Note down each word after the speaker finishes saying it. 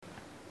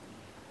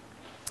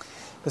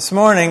This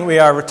morning we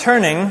are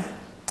returning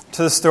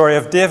to the story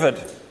of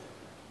David.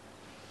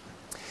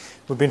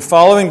 We've been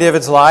following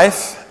David's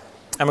life,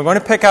 and we're going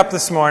to pick up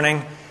this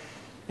morning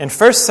in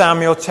 1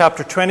 Samuel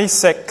chapter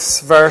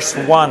 26, verse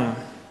 1.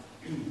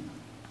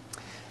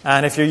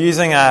 And if you're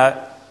using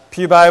a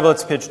Pew Bible,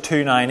 it's page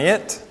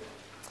 298.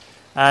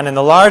 And in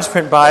the large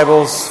print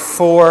Bibles,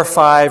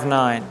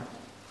 459.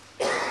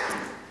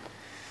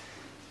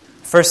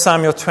 1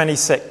 Samuel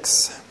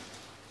 26.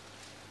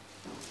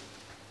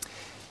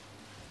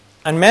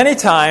 And many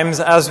times,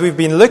 as we've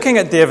been looking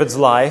at David's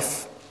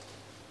life,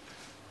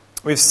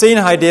 we've seen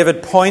how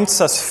David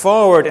points us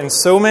forward in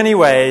so many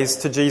ways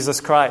to Jesus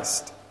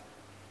Christ.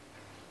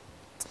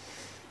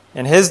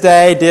 In his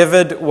day,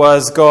 David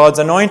was God's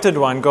anointed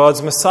one,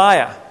 God's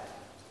Messiah.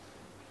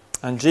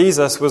 And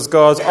Jesus was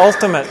God's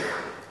ultimate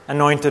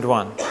anointed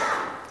one,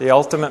 the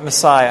ultimate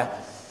Messiah.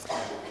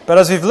 But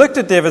as we've looked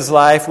at David's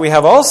life, we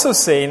have also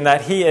seen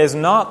that he is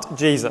not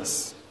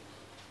Jesus.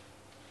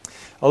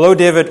 Although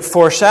David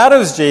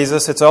foreshadows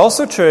Jesus, it's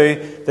also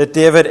true that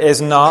David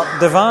is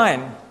not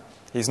divine.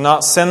 He's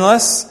not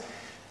sinless,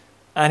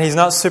 and he's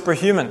not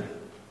superhuman.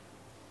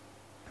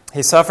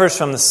 He suffers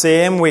from the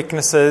same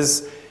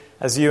weaknesses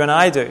as you and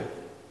I do.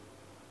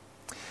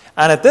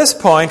 And at this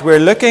point, we're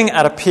looking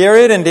at a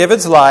period in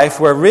David's life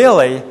where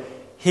really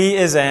he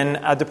is in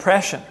a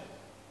depression.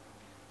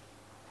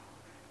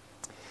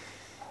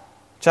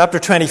 Chapter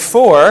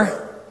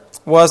 24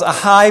 was a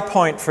high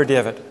point for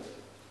David.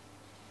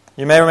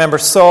 You may remember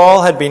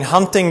Saul had been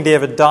hunting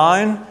David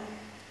down,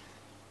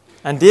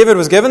 and David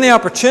was given the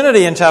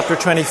opportunity in chapter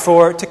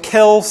 24 to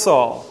kill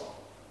Saul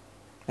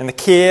in the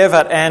cave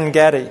at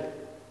En-Gedi.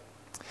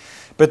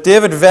 But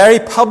David very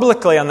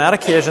publicly on that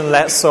occasion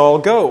let Saul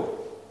go.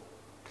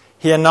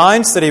 He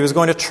announced that he was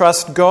going to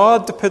trust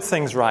God to put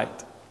things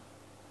right.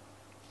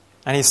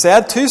 And he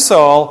said to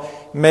Saul,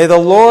 "May the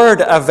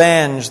Lord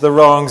avenge the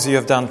wrongs you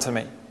have done to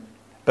me,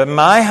 but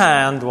my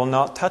hand will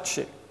not touch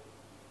you."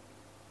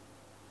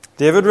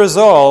 David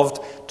resolved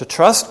to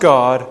trust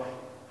God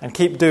and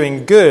keep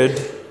doing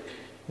good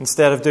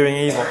instead of doing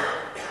evil.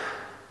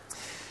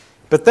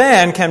 But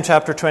then came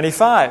chapter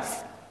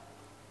 25.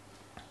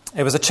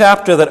 It was a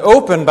chapter that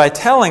opened by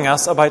telling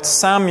us about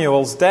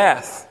Samuel's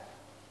death.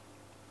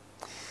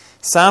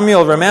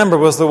 Samuel, remember,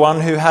 was the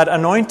one who had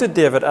anointed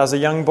David as a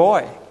young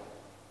boy.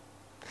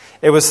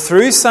 It was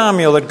through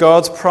Samuel that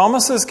God's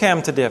promises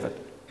came to David.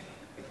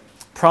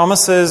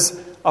 Promises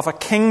of a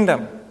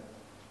kingdom.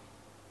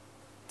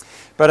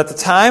 But at the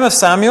time of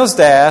Samuel's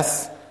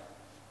death,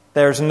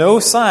 there's no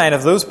sign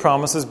of those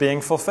promises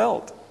being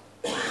fulfilled.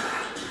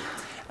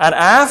 And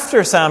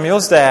after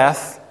Samuel's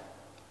death,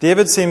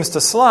 David seems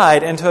to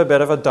slide into a bit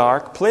of a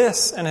dark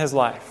place in his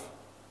life.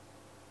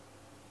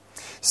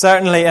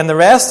 Certainly in the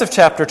rest of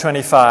chapter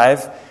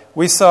 25,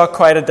 we saw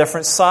quite a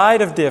different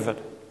side of David.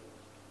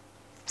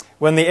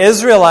 When the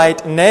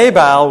Israelite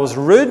Nabal was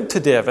rude to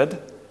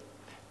David,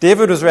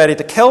 David was ready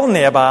to kill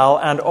Nabal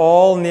and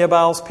all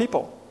Nabal's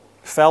people,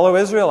 fellow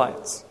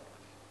Israelites.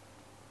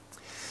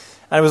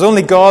 And it was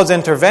only God's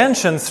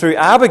intervention through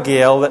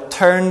Abigail that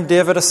turned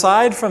David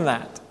aside from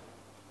that.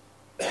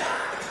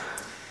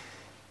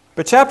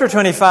 But chapter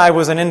 25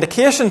 was an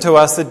indication to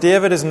us that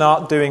David is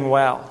not doing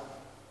well.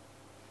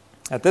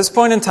 At this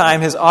point in time,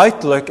 his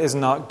outlook is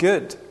not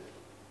good.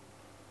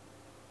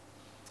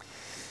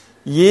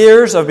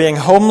 Years of being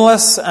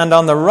homeless and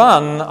on the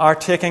run are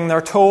taking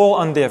their toll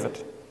on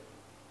David.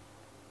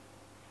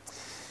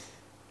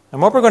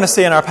 And what we're going to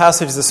see in our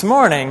passage this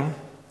morning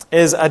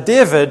is a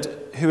David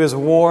who is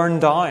worn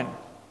down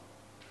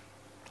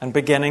and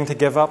beginning to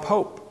give up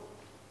hope.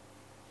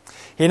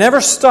 He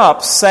never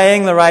stops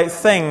saying the right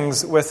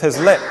things with his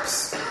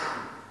lips,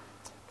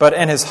 but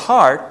in his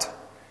heart,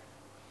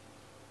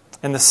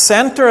 in the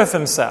center of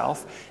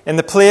himself, in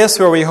the place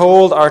where we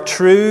hold our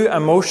true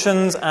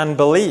emotions and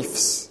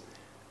beliefs,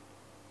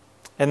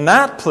 in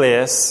that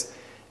place,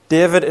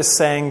 David is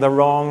saying the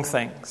wrong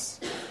things.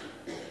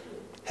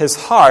 His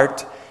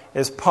heart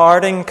is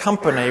parting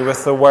company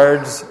with the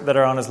words that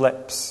are on his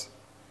lips.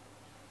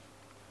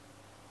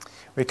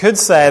 We could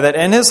say that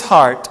in his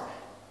heart,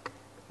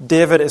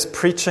 David is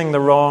preaching the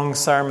wrong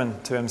sermon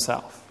to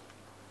himself.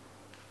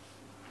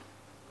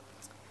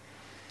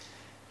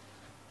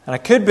 And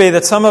it could be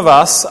that some of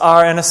us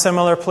are in a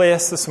similar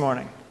place this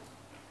morning.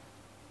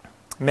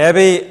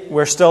 Maybe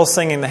we're still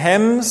singing the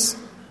hymns,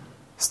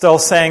 still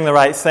saying the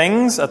right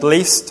things, at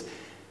least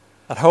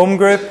at home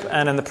group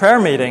and in the prayer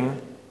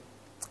meeting,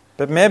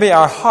 but maybe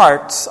our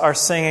hearts are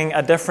singing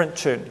a different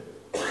tune.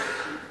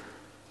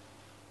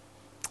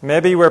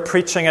 Maybe we're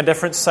preaching a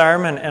different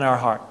sermon in our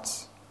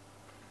hearts.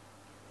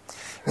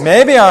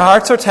 Maybe our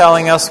hearts are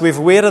telling us we've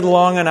waited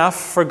long enough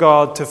for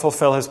God to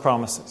fulfill His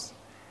promises.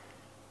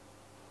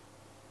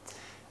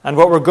 And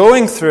what we're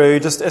going through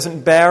just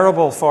isn't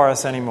bearable for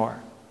us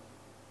anymore.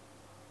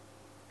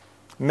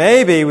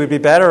 Maybe we'd be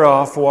better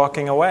off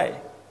walking away.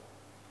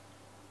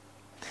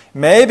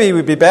 Maybe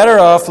we'd be better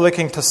off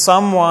looking to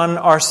someone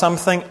or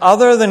something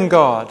other than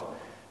God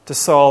to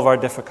solve our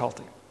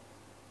difficulty.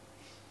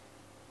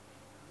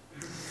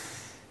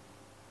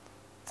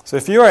 So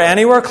if you are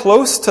anywhere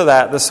close to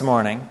that this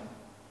morning,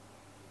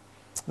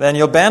 then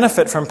you'll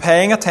benefit from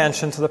paying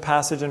attention to the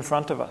passage in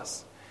front of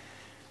us.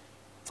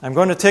 I'm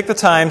going to take the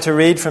time to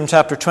read from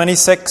chapter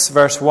 26,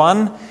 verse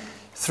 1,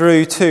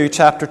 through to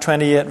chapter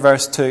 28,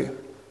 verse 2.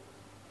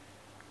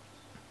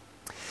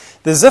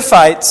 The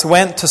Ziphites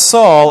went to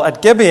Saul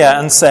at Gibeah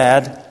and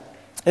said,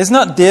 "Is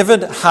not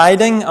David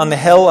hiding on the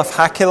hill of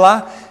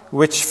Hachilah,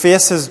 which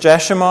faces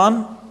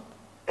Jeshimon?"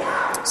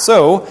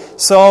 So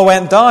Saul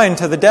went down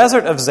to the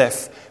desert of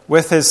Ziph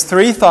with his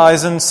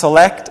 3,000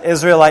 select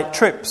Israelite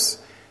troops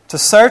to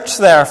search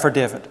there for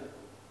David.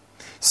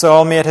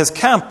 Saul made his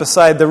camp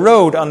beside the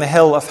road on the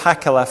hill of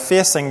Hachilah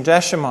facing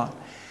Jeshimon.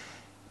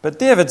 But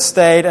David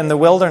stayed in the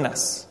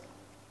wilderness.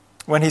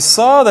 When he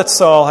saw that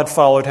Saul had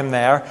followed him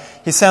there,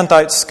 he sent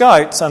out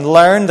scouts and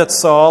learned that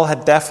Saul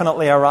had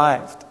definitely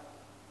arrived.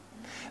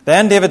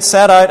 Then David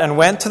set out and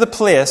went to the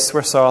place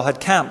where Saul had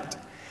camped.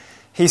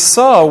 He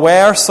saw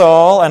where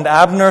Saul and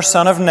Abner,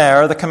 son of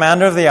Ner, the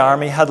commander of the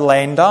army, had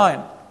lain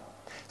down.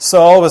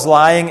 Saul was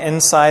lying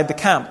inside the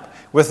camp,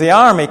 with the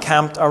army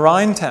camped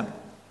around him.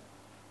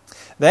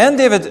 Then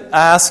David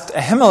asked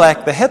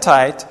Ahimelech the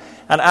Hittite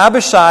and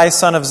Abishai,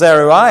 son of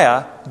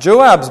Zeruiah,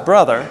 Joab's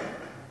brother,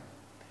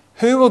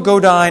 "Who will go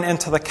down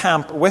into the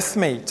camp with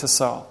me to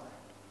Saul?"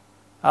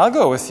 "I'll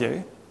go with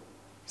you,"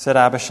 said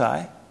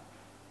Abishai.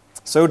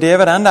 So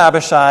David and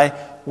Abishai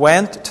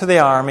went to the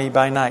army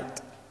by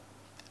night.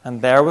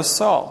 And there was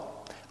Saul,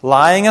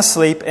 lying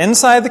asleep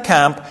inside the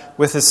camp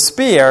with his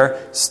spear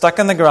stuck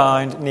in the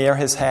ground near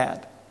his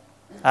head.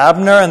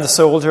 Abner and the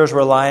soldiers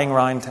were lying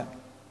round him.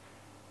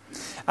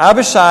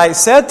 Abishai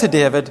said to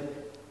David,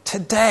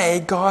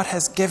 "Today God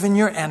has given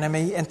your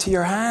enemy into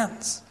your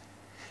hands.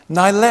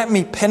 Now let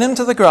me pin him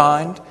to the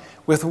ground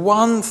with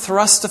one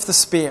thrust of the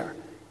spear.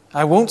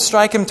 I won't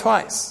strike him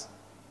twice."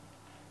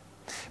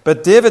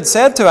 But David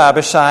said to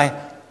Abishai,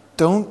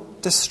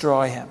 "Don't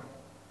destroy him.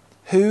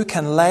 Who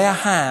can lay a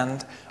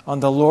hand on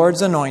the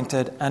Lord's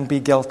anointed and be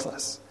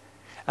guiltless?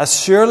 As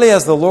surely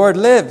as the Lord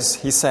lives,"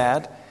 he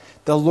said,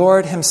 "the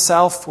Lord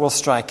himself will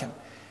strike him.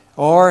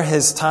 Or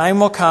his time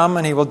will come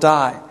and he will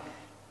die.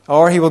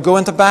 Or he will go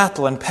into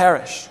battle and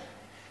perish.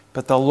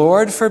 But the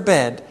Lord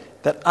forbid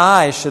that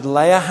I should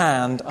lay a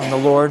hand on the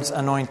Lord's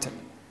anointed.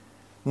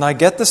 Now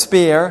get the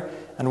spear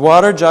and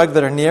water jug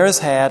that are near his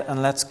head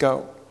and let's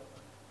go."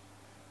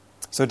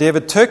 So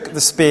David took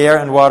the spear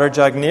and water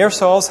jug near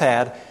Saul's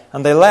head,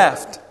 and they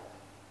left.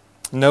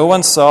 No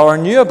one saw or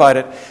knew about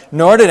it,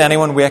 nor did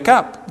anyone wake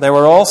up. They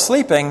were all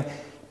sleeping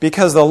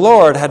because the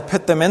Lord had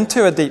put them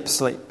into a deep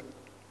sleep.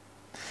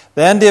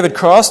 Then David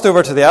crossed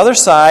over to the other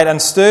side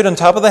and stood on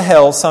top of the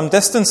hill some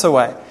distance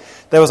away.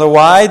 There was a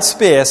wide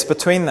space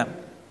between them.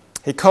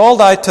 He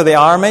called out to the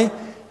army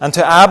and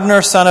to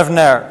Abner, son of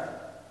Ner,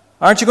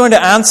 "Aren't you going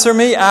to answer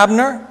me,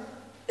 Abner?"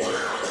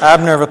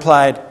 Abner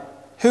replied,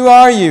 "Who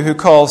are you who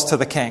calls to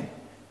the king?"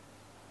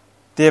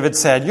 David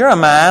said, "You're a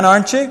man,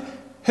 aren't you?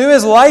 Who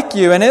is like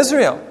you in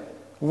Israel?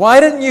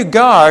 Why didn't you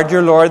guard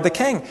your lord the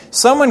king?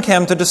 Someone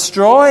came to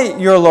destroy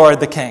your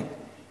lord the king.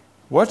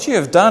 What you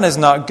have done is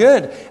not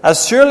good.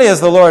 As surely as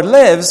the Lord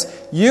lives,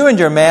 you and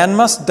your men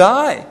must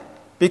die,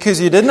 because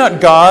you did not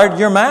guard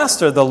your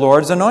master, the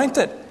Lord's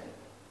anointed.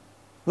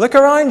 Look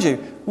around you.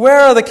 Where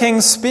are the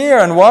king's spear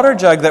and water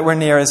jug that were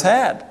near his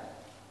head?"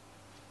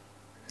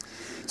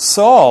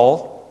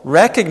 Saul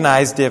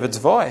recognized David's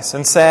voice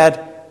and said,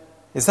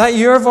 "Is that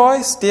your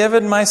voice,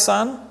 David, my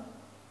son?"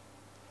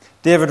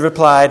 David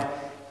replied,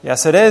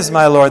 "Yes, it is,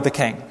 my lord the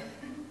king."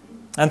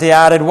 And he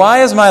added,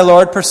 "Why is my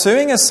lord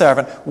pursuing his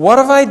servant? What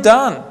have I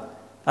done?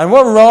 And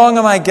what wrong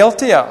am I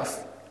guilty of?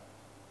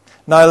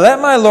 Now let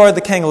my lord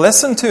the king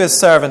listen to his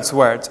servant's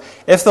words.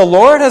 If the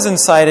Lord has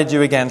incited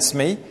you against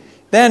me,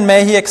 then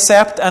may he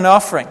accept an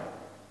offering.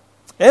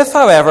 If,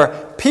 however,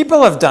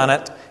 people have done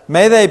it,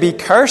 may they be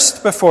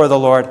cursed before the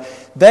Lord.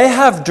 They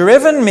have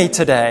driven me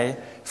today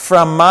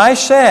from my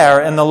share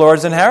in the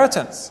Lord's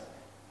inheritance,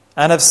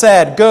 and have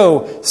said,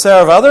 'Go,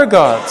 serve other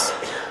gods.'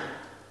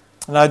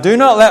 Now do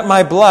not let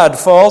my blood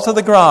fall to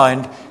the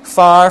ground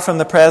far from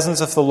the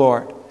presence of the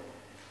Lord.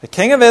 The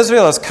king of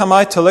Israel has come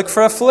out to look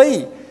for a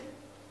flea,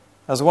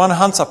 as one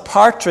hunts a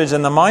partridge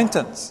in the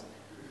mountains."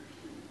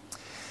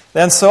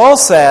 Then Saul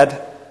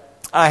said,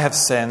 "I have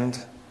sinned.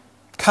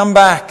 Come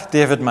back,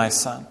 David, my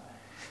son.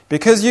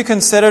 Because you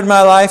considered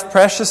my life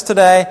precious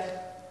today,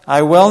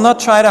 I will not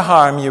try to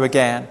harm you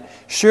again.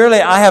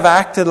 Surely I have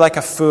acted like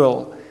a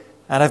fool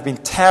and have been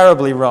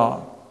terribly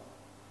wrong."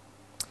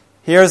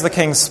 "Here is the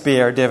king's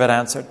spear," David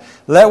answered.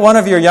 "Let one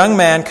of your young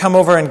men come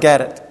over and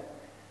get it.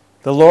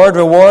 The Lord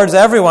rewards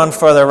everyone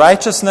for their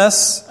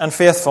righteousness and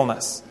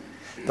faithfulness.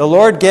 The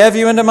Lord gave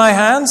you into my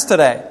hands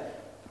today,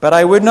 but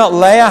I would not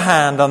lay a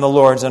hand on the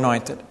Lord's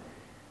anointed.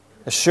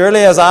 As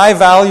surely as I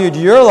valued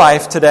your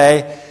life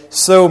today,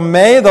 so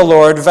may the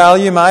Lord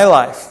value my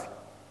life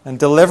and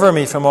deliver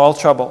me from all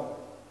trouble."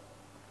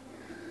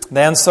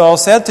 Then Saul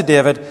said to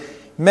David,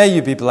 "May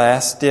you be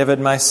blessed, David,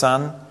 my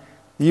son.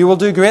 You will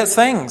do great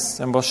things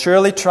and will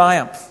surely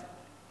triumph."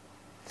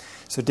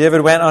 So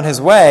David went on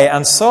his way,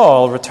 and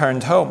Saul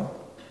returned home.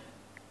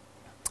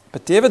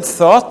 But David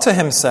thought to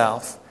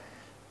himself,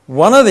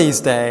 one of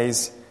these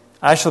days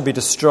I shall be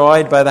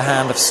destroyed by the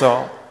hand of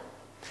Saul.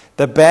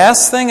 The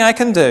best thing I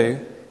can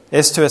do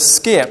is to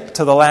escape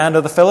to the land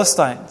of the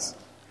Philistines.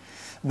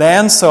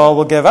 Then Saul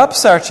will give up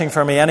searching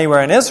for me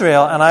anywhere in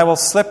Israel, and I will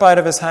slip out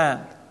of his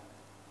hand.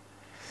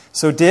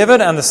 So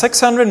David and the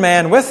 600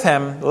 men with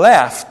him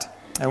left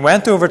and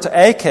went over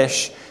to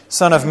Achish,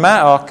 son of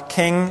Maoch,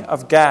 king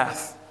of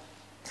Gath.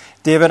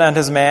 David and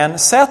his men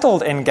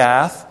settled in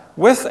Gath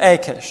with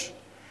Achish.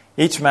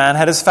 Each man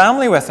had his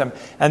family with him,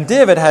 and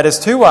David had his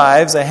 2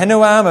 wives,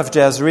 Ahinoam of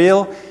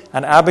Jezreel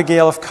and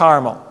Abigail of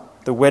Carmel,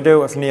 the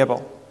widow of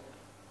Nabal.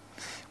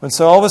 When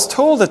Saul was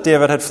told that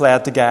David had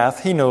fled to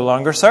Gath, he no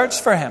longer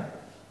searched for him.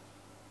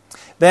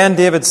 Then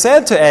David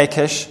said to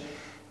Achish,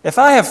 "If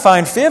I have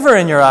found favor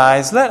in your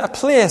eyes, let a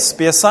place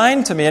be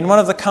assigned to me in one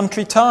of the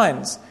country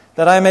towns,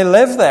 that I may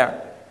live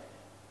there.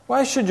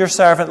 Why should your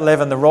servant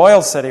live in the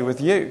royal city with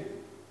you?"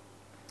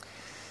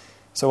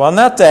 So on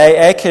that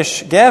day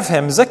Achish gave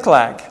him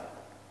Ziklag,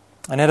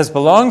 and it has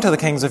belonged to the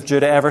kings of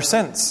Judah ever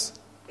since.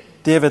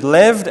 David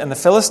lived in the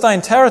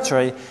Philistine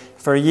territory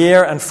for a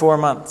year and 4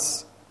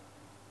 months.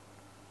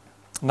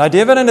 Now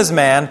David and his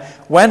men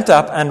went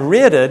up and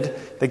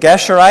raided the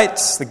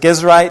Geshurites, the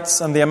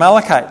Gizrites, and the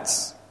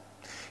Amalekites.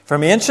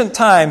 From ancient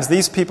times,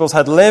 these peoples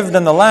had lived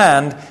in the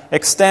land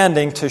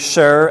extending to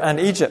Shur and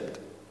Egypt.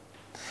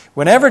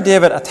 Whenever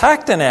David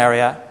attacked an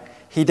area,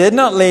 he did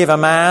not leave a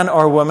man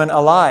or woman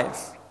alive,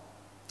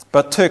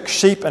 but took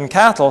sheep and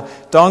cattle,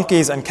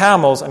 donkeys and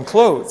camels and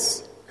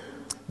clothes.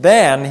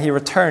 Then he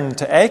returned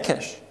to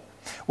Achish.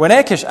 When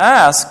Achish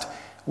asked,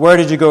 "Where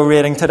did you go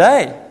raiding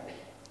today?"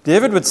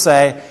 David would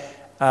say,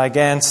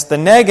 "Against the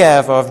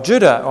Negev of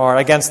Judah," or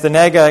 "against the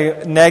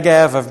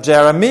Negev of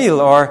Jerahmeel,"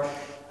 or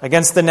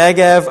 "against the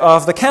Negev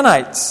of the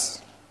Kenites."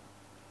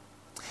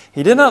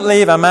 He did not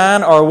leave a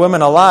man or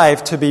woman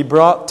alive to be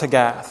brought to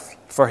Gath,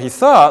 for he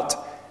thought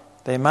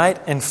they might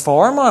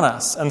inform on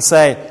us and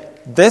say,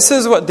 "This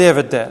is what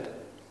David did."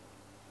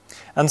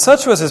 And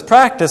such was his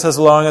practice as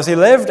long as he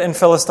lived in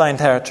Philistine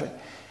territory.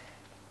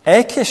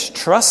 Achish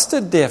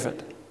trusted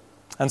David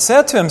and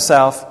said to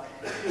himself,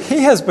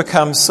 "He has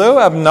become so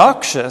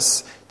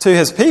obnoxious to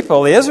his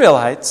people, the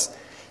Israelites,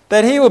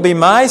 that he will be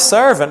my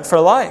servant for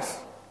life."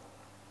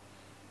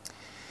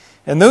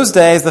 In those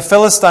days, the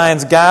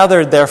Philistines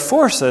gathered their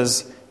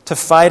forces to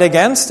fight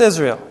against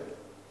Israel.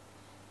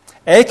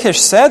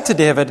 Achish said to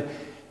David,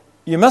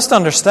 "You must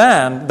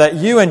understand that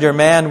you and your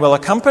men will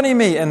accompany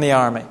me in the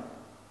army."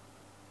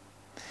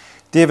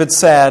 David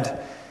said,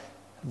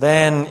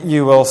 "Then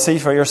you will see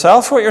for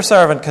yourself what your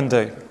servant can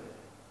do."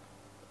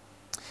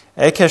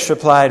 Achish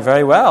replied,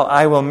 "Very well,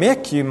 I will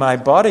make you my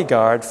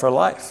bodyguard for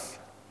life."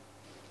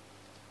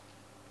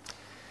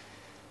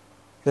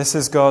 This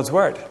is God's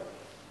word.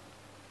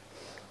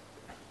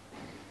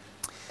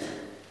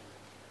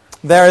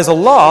 There is a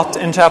lot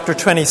in chapter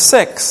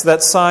 26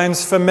 that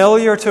sounds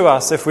familiar to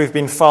us if we've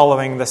been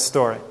following this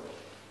story.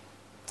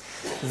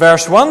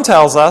 Verse 1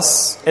 tells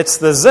us it's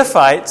the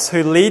Ziphites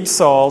who lead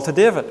Saul to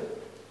David.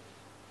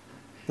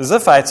 The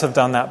Ziphites have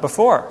done that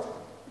before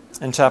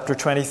in chapter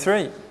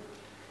 23.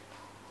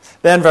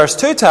 Then verse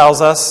 2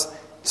 tells us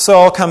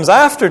Saul comes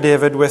after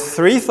David with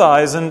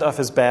 3,000 of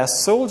his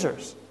best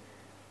soldiers.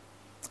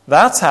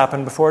 That's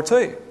happened before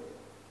too,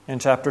 in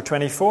chapter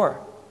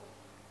 24.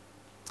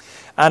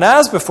 And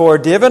as before,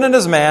 David and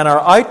his men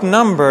are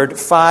outnumbered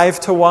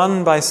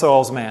 5-1 by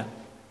Saul's men.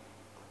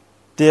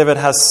 David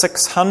has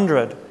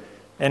 600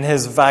 in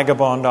his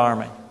vagabond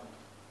army.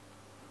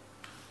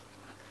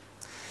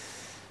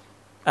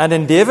 And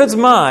in David's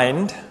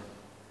mind,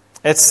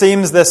 it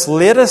seems this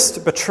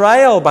latest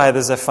betrayal by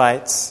the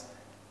Ziphites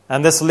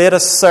and this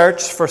latest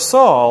search for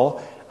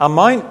Saul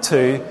amount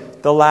to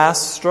the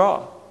last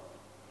straw.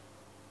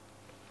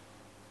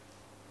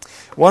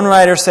 One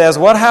writer says,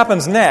 what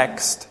happens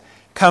next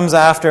comes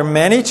after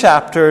many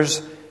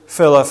chapters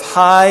full of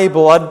high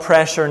blood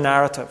pressure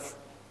narrative.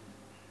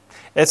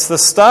 It's the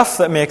stuff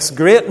that makes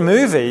great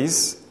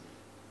movies,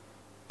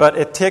 but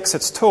it takes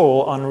its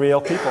toll on real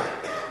people.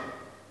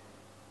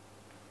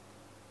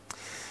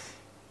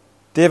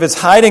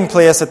 David's hiding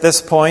place at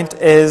this point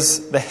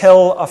is the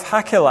hill of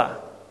Hachilah.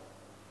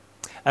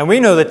 And we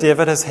know that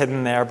David has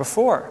hidden there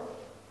before.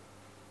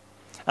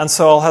 And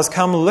Saul has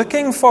come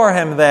looking for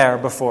him there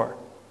before.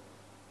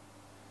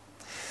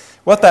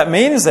 What that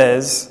means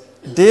is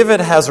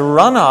David has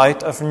run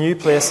out of new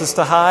places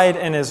to hide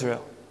in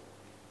Israel.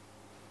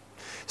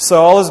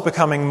 Saul is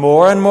becoming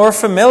more and more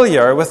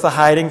familiar with the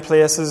hiding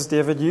places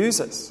David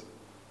uses.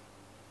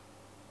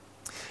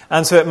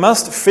 And so it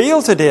must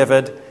feel to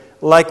David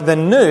like the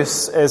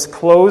noose is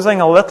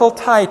closing a little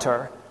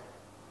tighter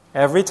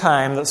every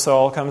time that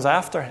Saul comes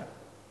after him.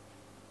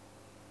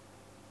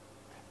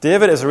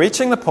 David is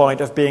reaching the point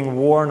of being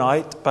worn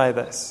out by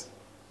this.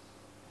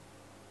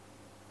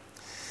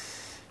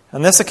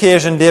 On this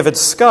occasion,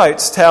 David's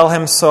scouts tell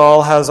him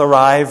Saul has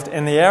arrived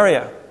in the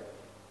area.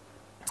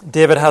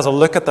 David has a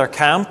look at their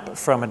camp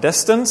from a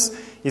distance.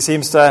 He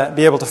seems to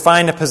be able to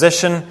find a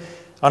position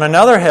on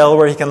another hill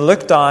where he can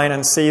look down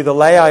and see the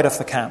layout of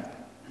the camp.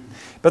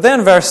 But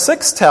then verse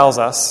 6 tells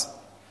us,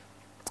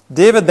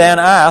 David then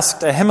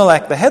asked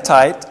Ahimelech the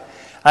Hittite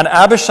and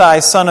Abishai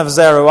son of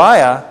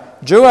Zeruiah,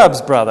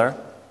 Joab's brother,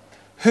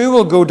 who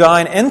will go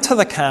down into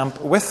the camp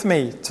with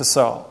me to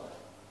Saul?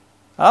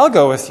 I'll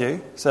go with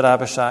you, said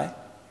Abishai.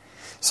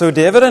 So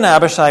David and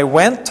Abishai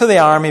went to the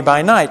army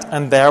by night,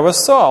 and there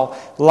was Saul,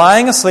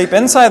 lying asleep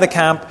inside the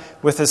camp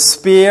with his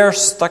spear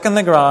stuck in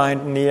the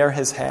ground near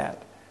his head.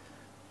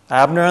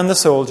 Abner and the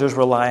soldiers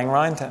were lying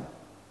round him.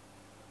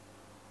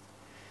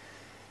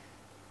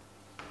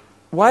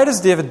 Why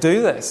does David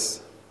do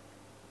this?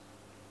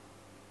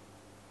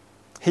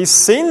 He's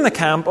seen the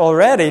camp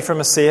already from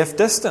a safe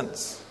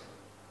distance.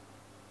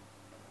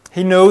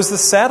 He knows the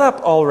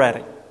setup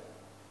already.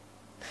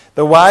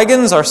 The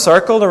wagons are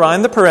circled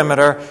around the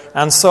perimeter,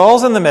 and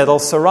Saul's in the middle,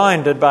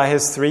 surrounded by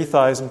his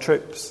 3,000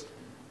 troops.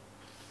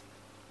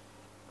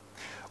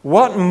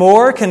 What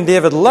more can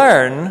David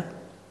learn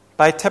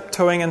by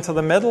tiptoeing into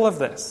the middle of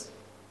this?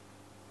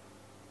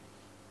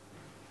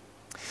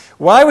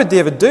 Why would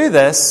David do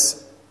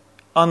this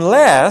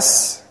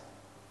unless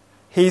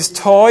he's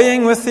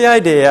toying with the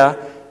idea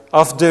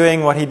of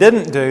doing what he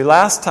didn't do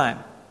last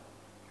time,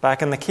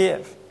 back in the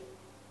cave?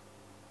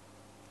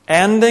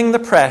 Ending the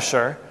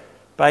pressure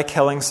by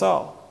killing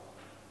Saul.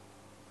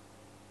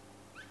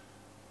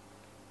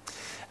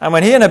 And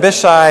when he and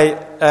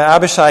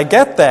Abishai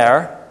get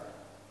there,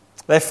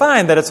 they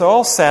find that it's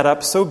all set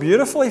up so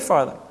beautifully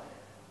for them.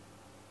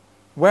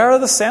 Where are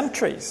the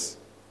sentries?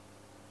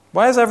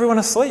 Why is everyone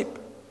asleep?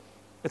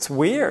 It's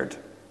weird.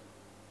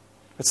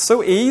 It's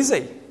so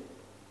easy.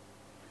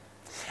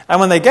 And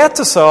when they get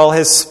to Saul,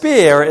 his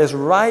spear is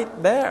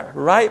right there,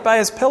 right by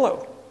his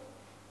pillow.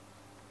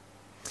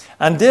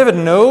 And David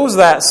knows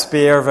that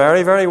spear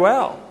very, very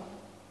well.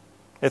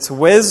 It's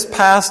whizzed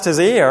past his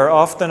ear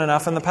often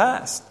enough in the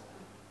past.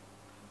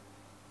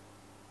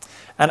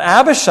 And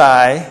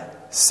Abishai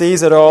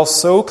sees it all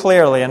so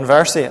clearly in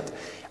verse 8.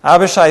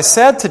 Abishai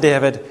said to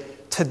David,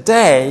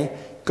 "Today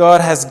God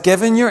has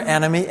given your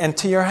enemy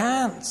into your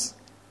hands.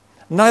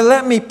 Now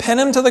let me pin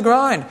him to the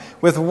ground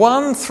with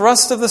one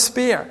thrust of the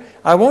spear.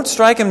 I won't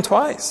strike him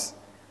twice."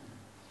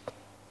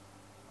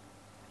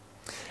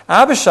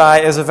 Abishai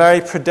is a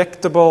very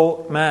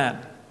predictable man.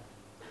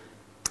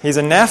 He's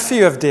a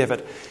nephew of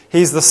David.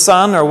 He's the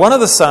son, or one of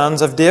the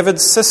sons, of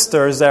David's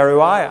sister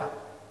Zeruiah.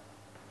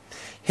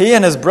 He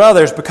and his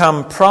brothers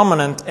become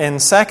prominent in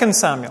 2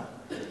 Samuel.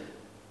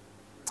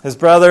 His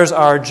brothers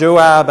are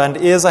Joab and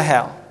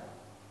Asahel.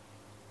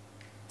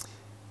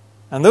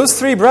 And those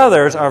three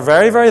brothers are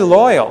very, very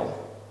loyal,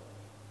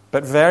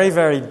 but very,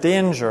 very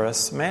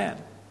dangerous men.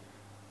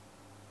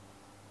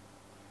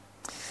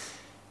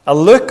 A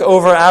look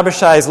over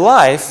Abishai's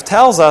life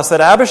tells us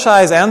that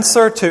Abishai's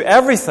answer to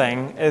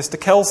everything is to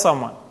kill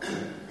someone.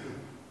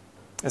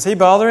 Is he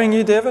bothering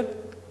you, David?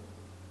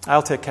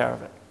 I'll take care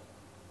of it.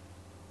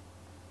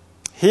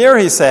 Here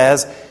he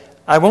says,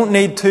 I won't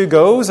need 2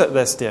 goes at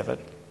this, David.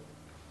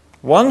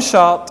 1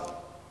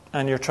 shot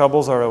and your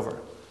troubles are over.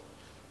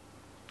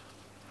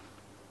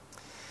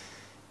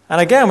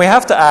 And again, we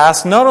have to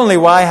ask, not only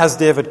why has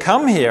David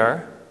come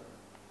here,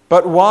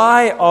 but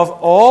why, of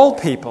all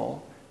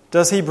people,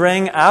 does he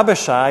bring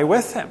Abishai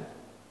with him?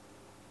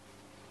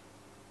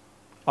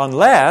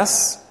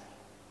 Unless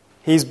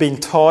he's been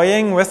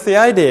toying with the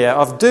idea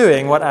of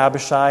doing what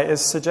Abishai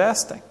is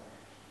suggesting.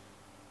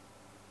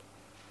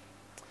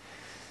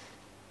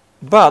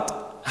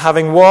 But,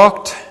 having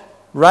walked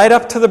right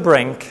up to the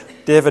brink,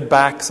 David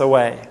backs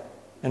away.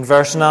 In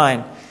verse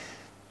 9,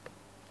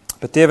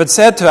 but David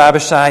said to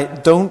Abishai,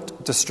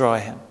 "Don't destroy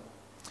him.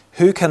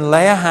 Who can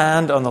lay a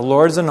hand on the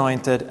Lord's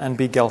anointed and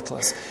be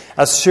guiltless?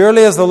 As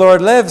surely as the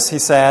Lord lives," he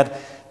said,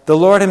 "the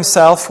Lord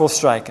himself will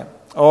strike him.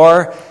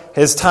 Or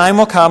his time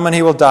will come and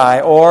he will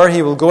die, or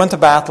he will go into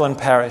battle and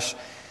perish.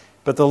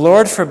 But the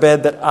Lord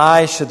forbid that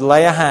I should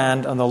lay a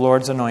hand on the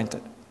Lord's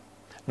anointed.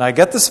 Now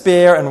get the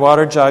spear and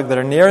water jug that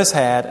are near his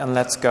head, and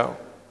let's go."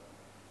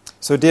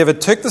 So David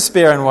took the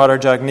spear and water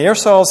jug near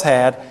Saul's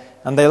head,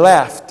 and they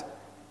left.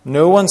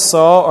 No one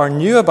saw or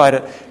knew about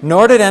it,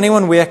 nor did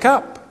anyone wake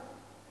up.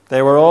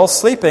 They were all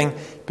sleeping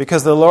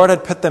because the Lord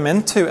had put them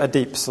into a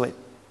deep sleep.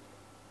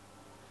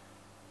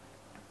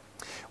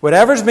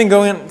 Whatever's been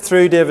going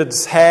through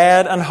David's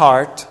head and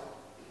heart,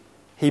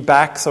 he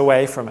backs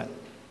away from it.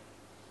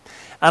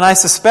 And I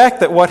suspect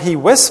that what he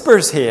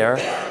whispers here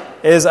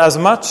is as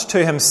much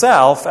to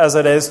himself as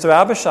it is to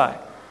Abishai.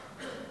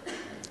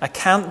 I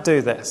can't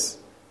do this.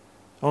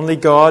 Only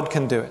God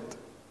can do it.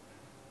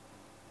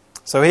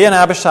 So he and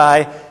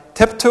Abishai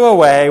tiptoe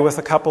away with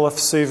a couple of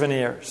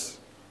souvenirs.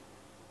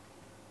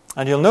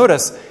 And you'll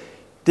notice,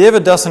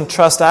 David doesn't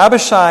trust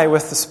Abishai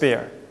with the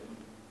spear.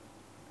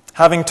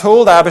 Having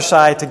told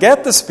Abishai to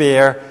get the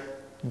spear,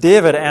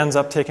 David ends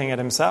up taking it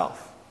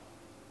himself.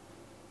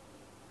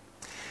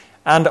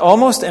 And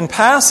almost in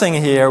passing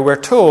here, we're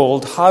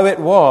told how it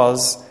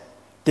was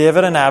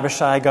David and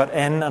Abishai got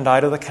in and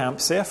out of the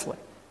camp safely.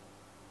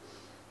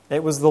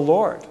 It was the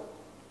Lord.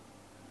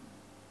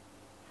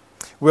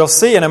 We'll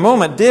see in a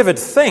moment, David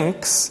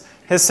thinks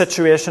his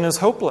situation is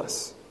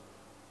hopeless.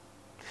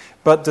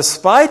 But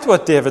despite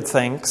what David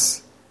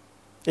thinks,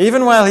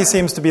 even while he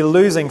seems to be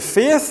losing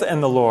faith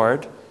in the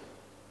Lord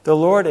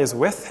is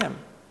with him,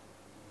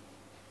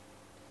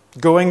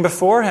 going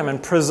before him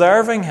and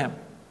preserving him,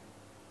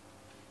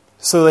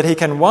 so that he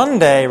can one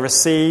day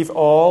receive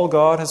all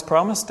God has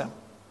promised him.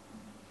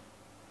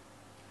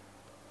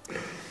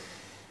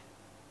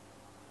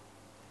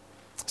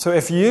 So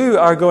if you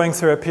are going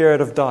through a period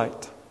of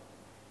doubt,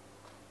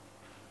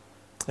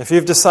 if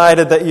you've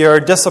decided that you're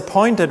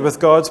disappointed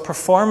with God's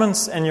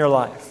performance in your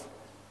life,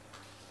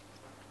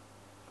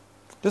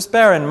 just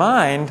bear in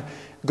mind,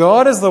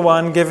 God is the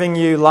one giving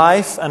you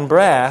life and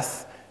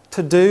breath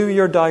to do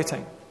your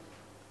doubting.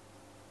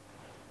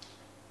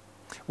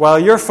 While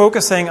you're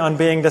focusing on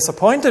being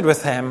disappointed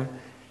with Him,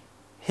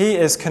 He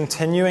is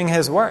continuing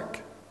His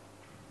work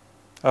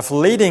of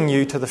leading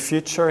you to the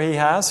future He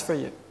has for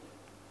you.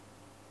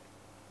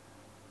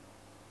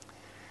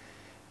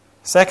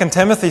 2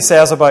 Timothy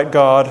says about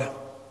God,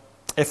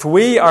 if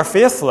we are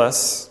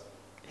faithless,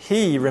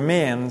 He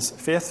remains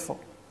faithful,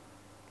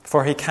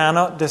 for He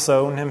cannot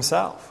disown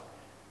Himself.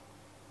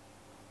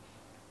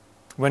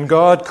 When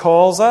God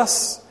calls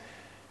us,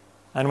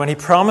 and when He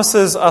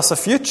promises us a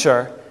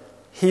future,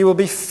 He will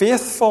be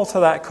faithful to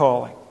that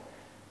calling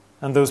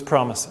and those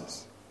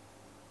promises.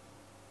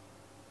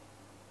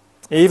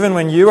 Even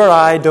when you or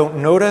I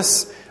don't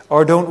notice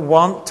or don't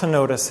want to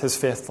notice His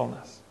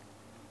faithfulness.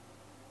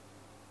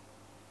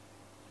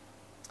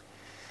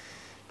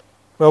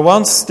 Well,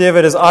 once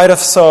David is out of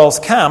Saul's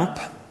camp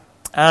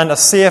and a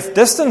safe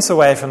distance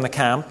away from the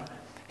camp,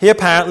 he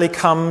apparently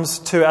comes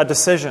to a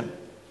decision.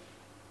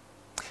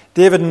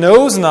 David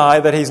knows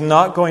now that he's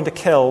not going to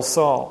kill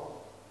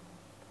Saul.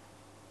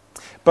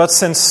 But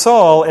since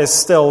Saul is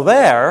still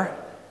there,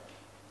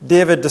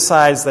 David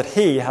decides that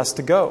he has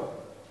to go.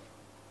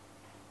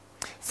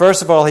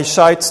 First of all, he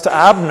shouts to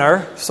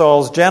Abner,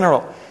 Saul's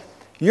general,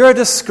 "You're a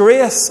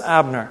disgrace,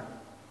 Abner.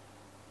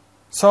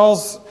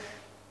 Saul's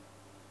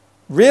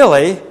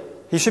really,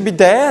 he should be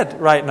dead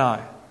right now.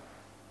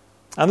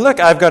 And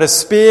look, I've got his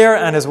spear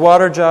and his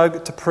water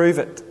jug to prove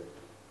it."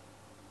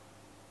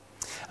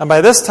 And by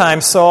this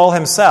time, Saul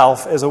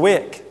himself is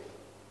awake.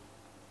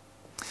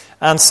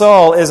 And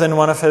Saul is in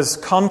one of his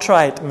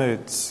contrite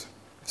moods.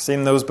 We've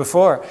seen those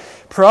before.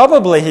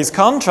 Probably he's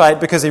contrite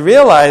because he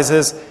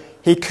realizes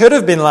he could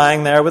have been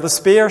lying there with a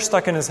spear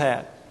stuck in his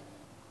head.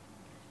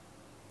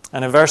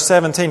 And in verse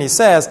 17 he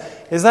says,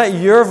 "Is that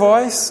your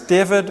voice,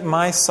 David,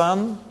 my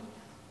son?"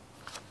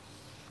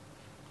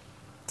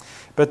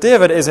 But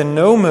David is in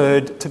no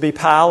mood to be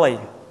pally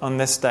on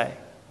this day.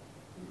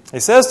 He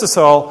says to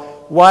Saul,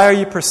 "Why are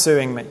you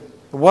pursuing me?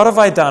 What have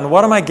I done?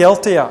 What am I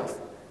guilty of?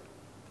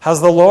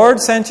 Has the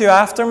Lord sent you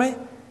after me?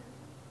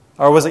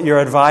 Or was it your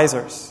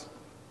advisors?"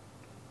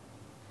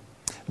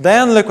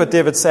 Then look what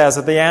David says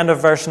at the end of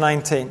verse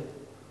 19.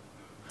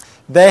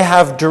 "They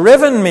have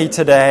driven me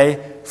today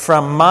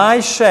from my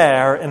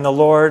share in the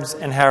Lord's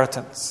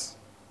inheritance,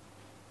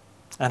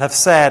 and have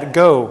said,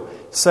 'Go,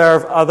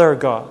 serve other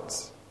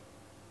gods.'"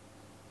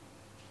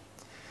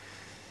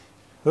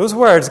 Those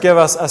words give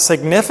us a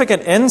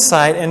significant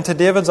insight into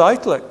David's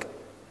outlook.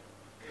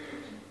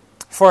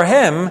 For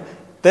him,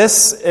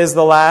 this is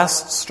the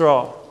last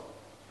straw.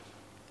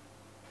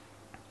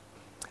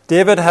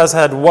 David has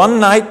had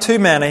one night too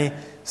many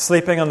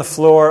sleeping on the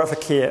floor of a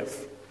cave.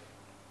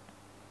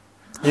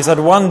 He's had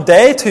one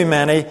day too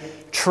many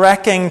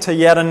trekking to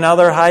yet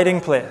another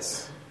hiding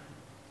place.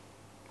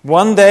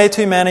 One day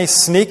too many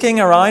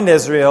sneaking around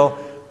Israel,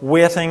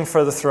 waiting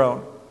for the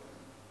throne.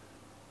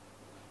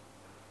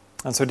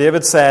 And so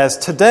David says,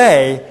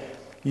 "Today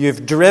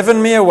you've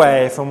driven me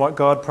away from what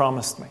God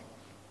promised me."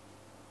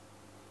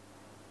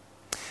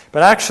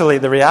 But actually,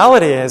 the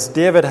reality is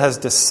David has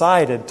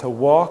decided to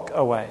walk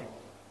away.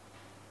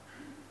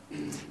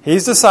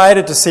 He's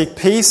decided to seek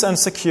peace and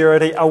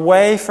security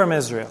away from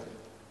Israel.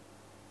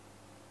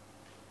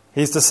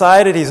 He's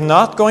decided he's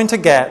not going to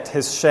get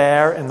his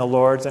share in the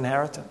Lord's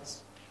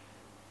inheritance.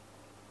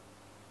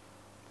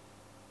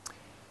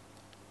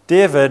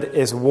 David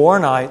is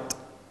worn out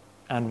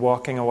and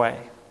walking away.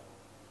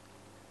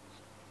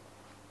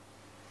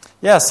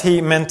 Yes,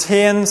 he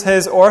maintains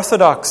his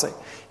orthodoxy.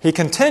 He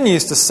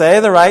continues to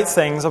say the right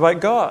things about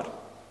God.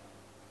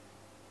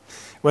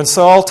 When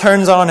Saul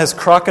turns on his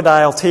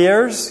crocodile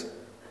tears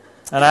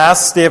and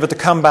asks David to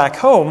come back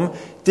home,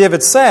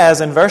 David says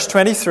in verse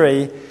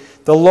 23,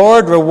 "The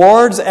Lord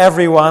rewards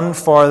everyone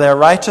for their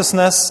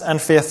righteousness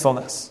and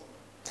faithfulness.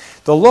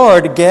 The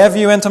Lord gave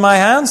you into my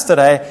hands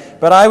today,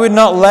 but I would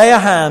not lay a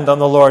hand on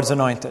the Lord's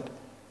anointed.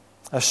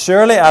 As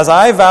surely as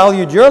I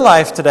valued your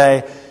life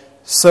today,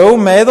 so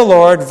may the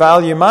Lord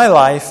value my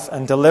life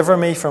and deliver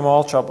me from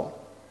all trouble."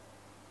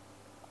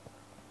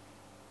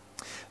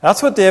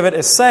 That's what David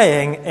is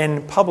saying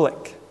in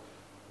public.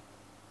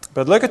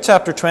 But look at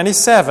chapter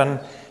 27,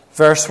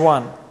 verse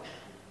 1.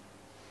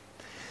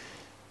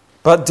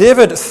 "But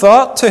David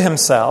thought to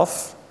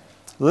himself,"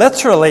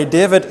 literally,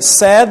 David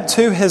said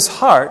to his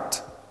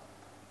heart,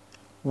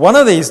 "One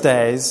of these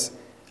days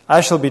I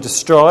shall be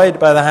destroyed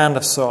by the hand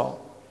of Saul.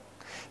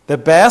 The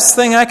best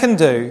thing I can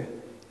do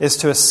is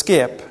to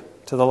escape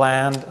to the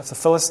land of the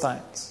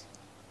Philistines.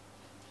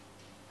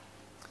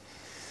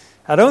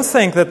 I don't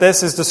think that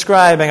this is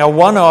describing a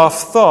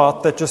one-off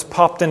thought that just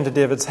popped into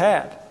David's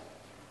head.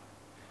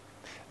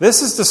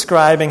 This is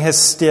describing his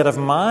state of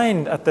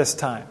mind at this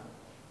time.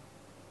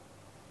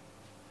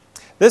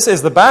 This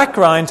is the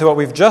background to what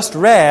we've just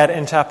read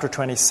in chapter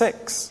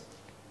 26.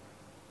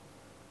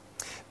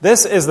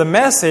 This is the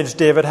message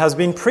David has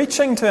been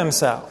preaching to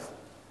himself.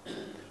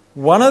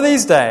 One of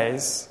these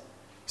days,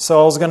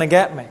 Saul's going to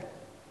get me.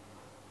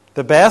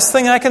 The best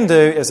thing I can do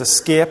is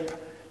escape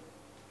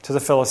to the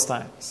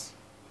Philistines.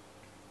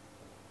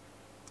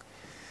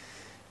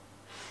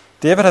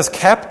 David has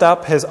kept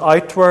up his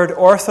outward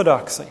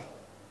orthodoxy.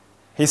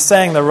 He's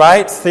saying the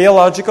right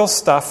theological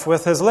stuff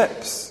with his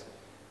lips.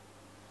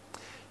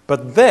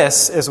 But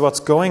this is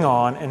what's going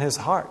on in his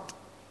heart.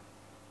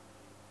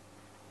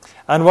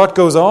 And what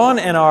goes on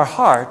in our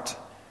heart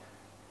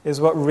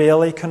is what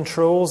really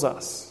controls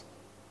us.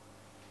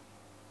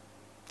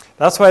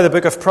 That's why the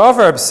book of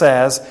Proverbs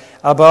says,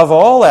 above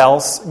all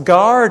else,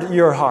 guard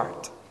your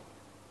heart,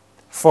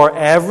 for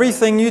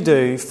everything you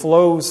do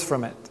flows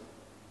from it.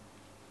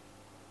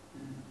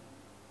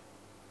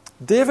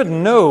 David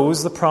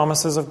knows the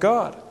promises of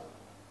God.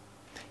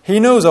 He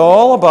knows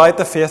all about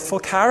the faithful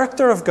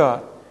character of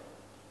God.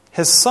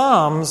 His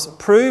Psalms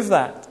prove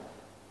that.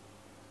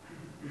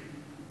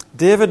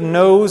 David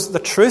knows the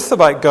truth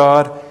about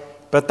God,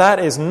 but that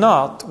is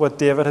not what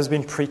David has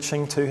been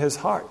preaching to his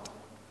heart.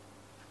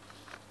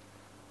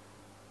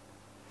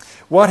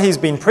 What he's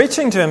been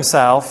preaching to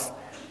himself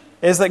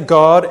is that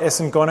God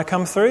isn't going to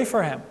come through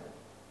for him.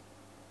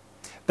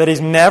 That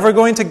he's never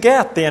going to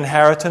get the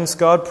inheritance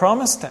God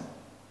promised him.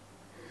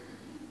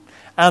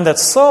 And that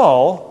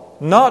Saul,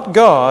 not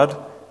God,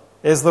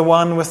 is the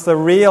one with the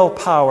real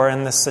power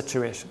in this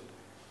situation.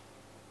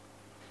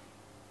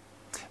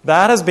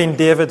 That has been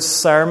David's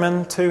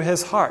sermon to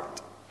his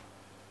heart.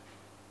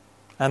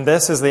 And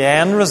this is the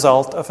end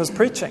result of his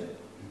preaching.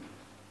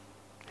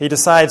 He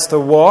decides to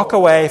walk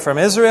away from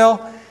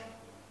Israel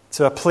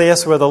to a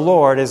place where the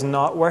Lord is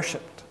not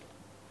worshipped.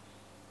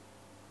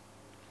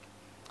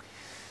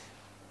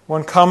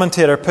 One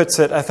commentator puts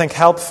it, I think,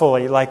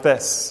 helpfully like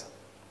this.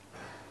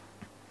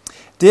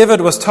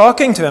 David was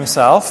talking to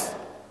himself,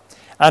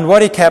 and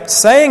what he kept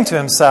saying to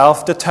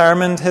himself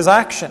determined his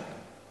action.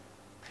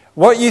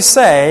 What you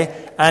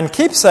say and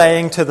keep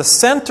saying to the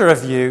center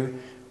of you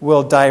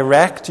will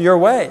direct your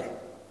way.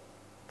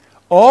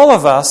 All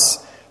of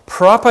us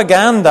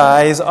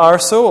propagandize our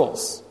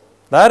souls.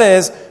 That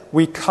is,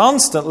 we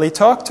constantly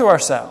talk to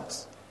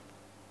ourselves.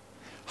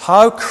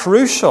 How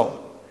crucial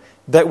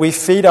that we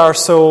feed our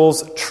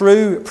souls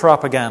true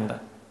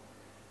propaganda,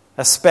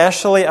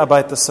 especially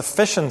about the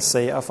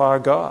sufficiency of our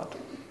God.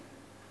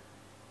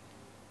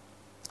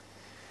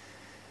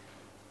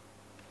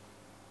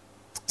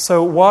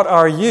 So, what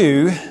are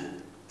you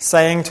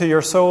saying to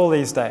your soul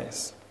these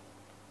days?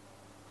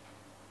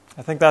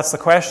 I think that's the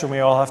question we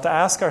all have to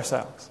ask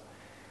ourselves.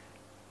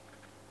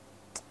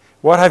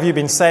 What have you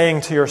been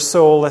saying to your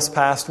soul this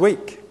past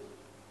week?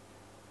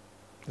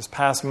 This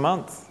past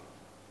month?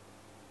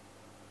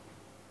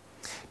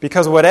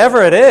 Because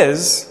whatever it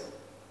is,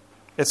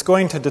 it's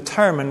going to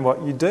determine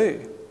what you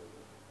do.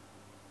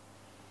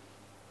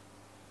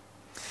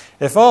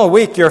 If all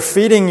week you're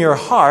feeding your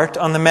heart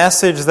on the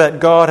message that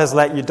God has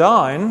let you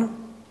down,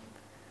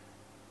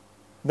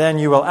 then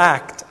you will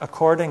act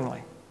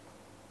accordingly.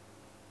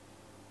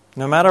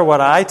 No matter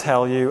what I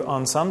tell you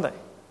on Sunday.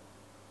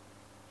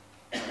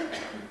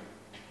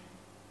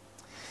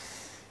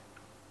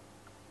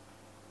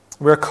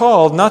 We're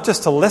called not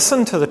just to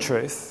listen to the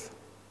truth,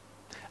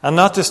 and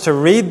not just to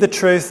read the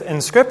truth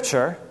in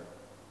Scripture.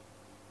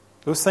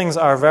 Those things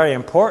are very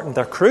important,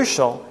 they're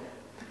crucial.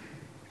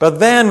 But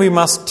then we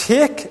must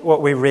take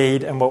what we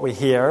read and what we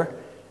hear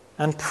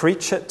and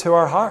preach it to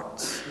our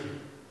hearts.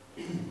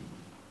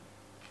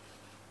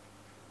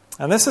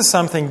 And this is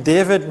something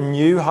David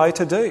knew how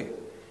to do.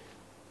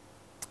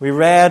 We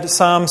read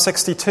Psalm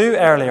 62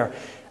 earlier.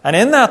 And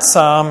in that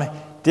psalm,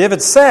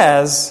 David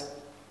says,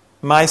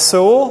 my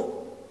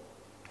soul,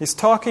 he's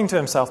talking to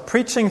himself,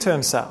 preaching to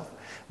himself.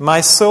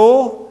 My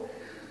soul,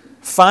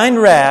 find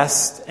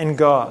rest in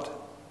God.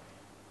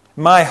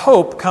 My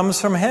hope comes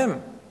from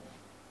Him.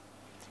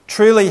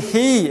 Truly,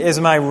 He is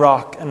my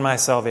rock and my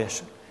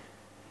salvation.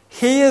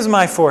 He is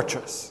my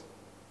fortress.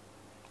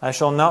 I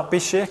shall not be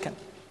shaken.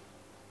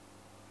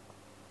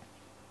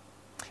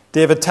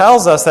 David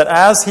tells us that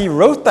as he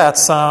wrote that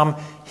psalm,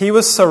 he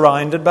was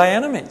surrounded by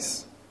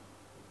enemies.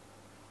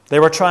 They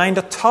were trying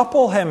to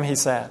topple him, he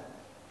said.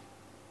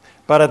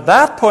 But at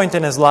that point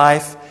in his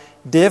life,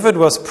 David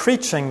was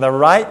preaching the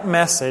right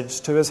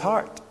message to his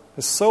heart,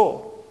 his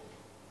soul.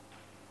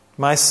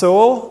 My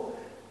soul,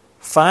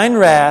 find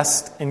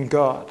rest in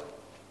God.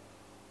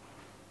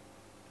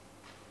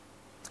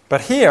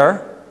 But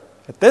here,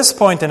 at this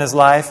point in his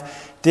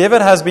life,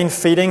 David has been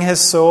feeding his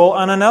soul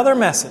on another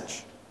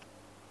message.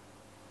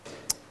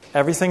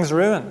 Everything's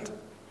ruined.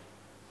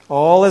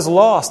 All is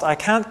lost. I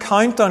can't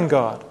count on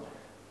God.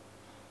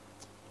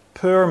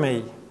 Poor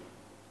me.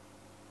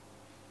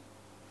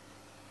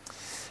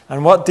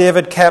 And what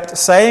David kept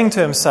saying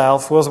to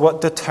himself was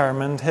what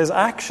determined his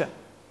action.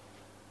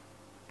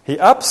 He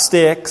ups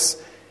stakes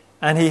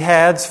and he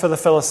heads for the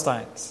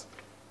Philistines.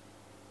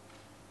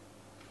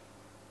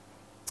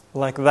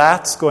 Like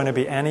that's going to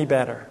be any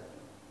better.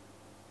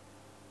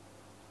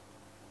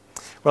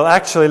 Well,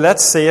 actually,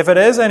 let's see if it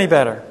is any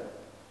better.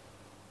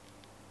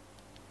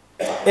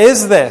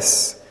 Is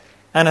this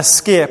an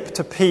escape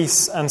to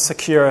peace and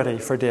security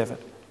for David?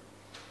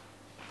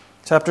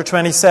 Chapter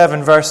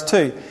 27, verse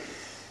 2.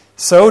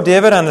 So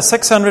David and the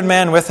 600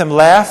 men with him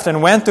left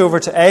and went over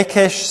to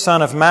Achish,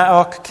 son of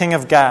Maoch, king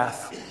of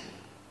Gath.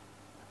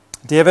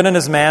 David and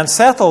his men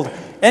settled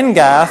in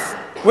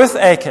Gath with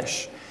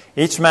Achish.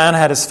 Each man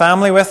had his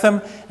family with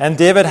him, and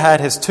David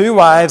had his 2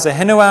 wives,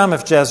 Ahinoam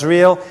of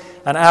Jezreel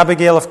and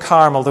Abigail of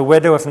Carmel, the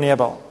widow of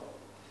Nabal.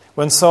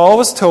 When Saul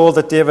was told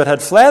that David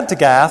had fled to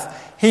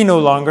Gath, he no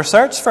longer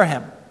searched for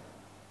him.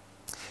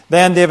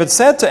 Then David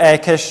said to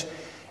Achish,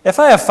 "If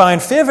I have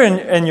found favor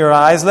in your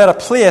eyes, let a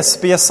place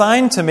be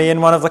assigned to me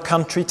in one of the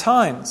country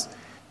towns,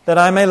 that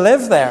I may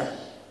live there.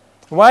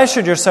 Why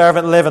should your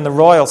servant live in the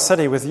royal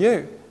city with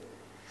you?"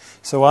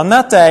 So on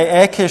that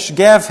day Achish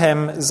gave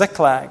him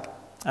Ziklag,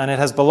 and it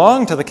has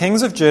belonged to the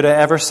kings of Judah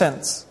ever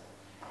since.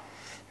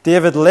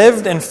 David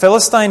lived in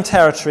Philistine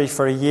territory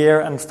for 1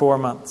 year and 4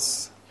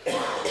 months.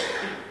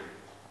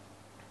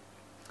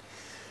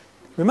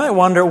 We might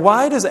wonder,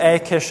 why does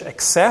Achish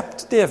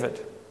accept David?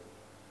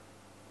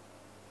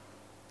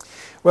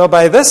 Well,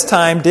 by this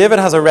time, David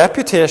has a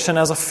reputation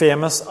as a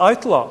famous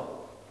outlaw.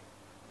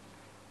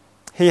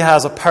 He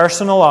has a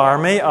personal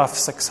army of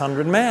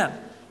 600 men.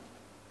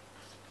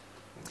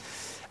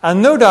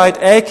 And no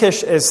doubt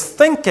Achish is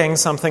thinking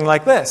something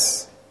like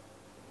this: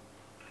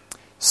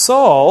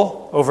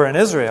 Saul, over in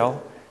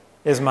Israel,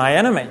 is my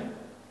enemy.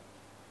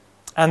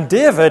 And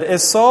David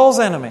is Saul's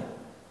enemy.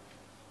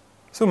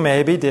 So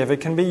maybe David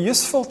can be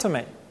useful to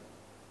me.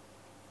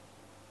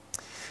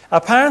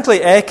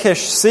 Apparently,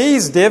 Achish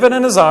sees David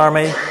and his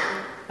army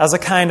as a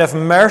kind of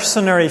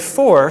mercenary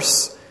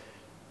force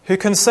who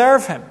can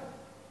serve him.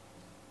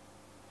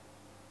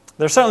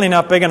 They're certainly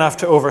not big enough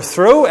to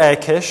overthrow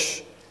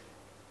Achish,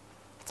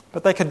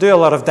 but they could do a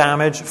lot of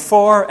damage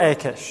for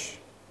Achish.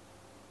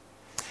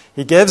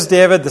 He gives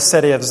David the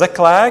city of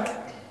Ziklag,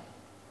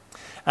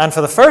 and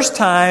for the first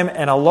time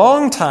in a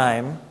long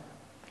time,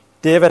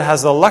 David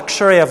has the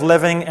luxury of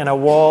living in a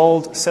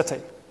walled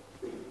city.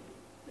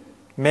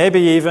 Maybe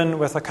even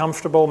with a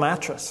comfortable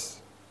mattress,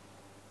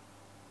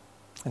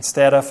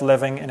 instead of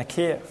living in a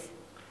cave.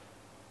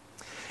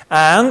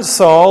 And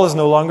Saul is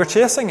no longer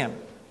chasing him.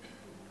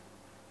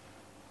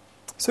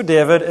 So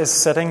David is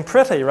sitting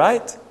pretty,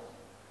 right?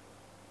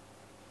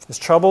 His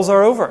troubles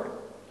are over.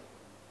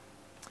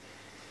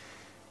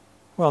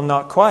 Well,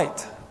 not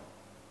quite.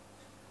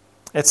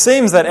 It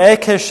seems that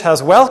Achish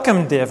has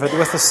welcomed David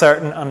with a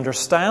certain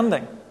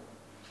understanding.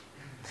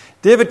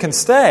 David can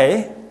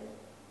stay.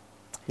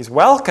 He's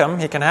welcome.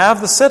 He can have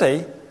the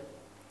city,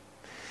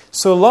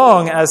 so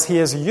long as he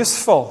is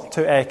useful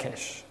to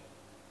Achish.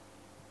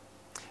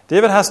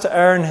 David has to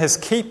earn his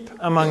keep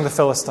among the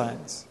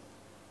Philistines.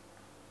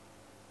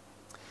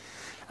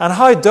 And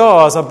how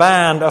does a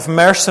band of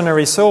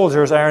mercenary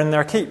soldiers earn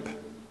their keep?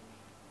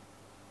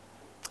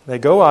 They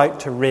go out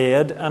to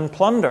raid and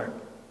plunder.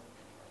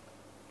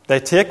 They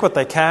take what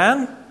they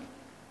can,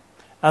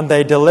 and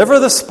they deliver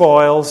the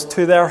spoils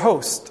to their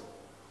host,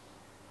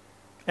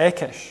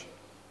 Achish.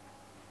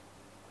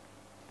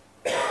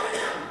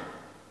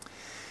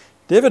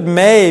 David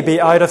may be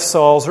out of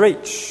Saul's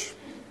reach,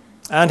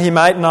 and he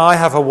might now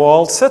have a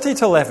walled city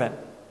to live in.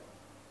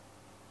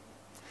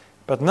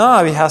 But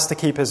now he has to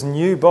keep his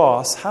new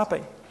boss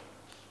happy.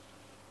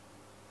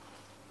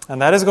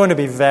 And that is going to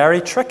be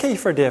very tricky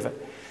for David,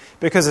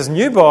 because his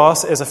new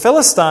boss is a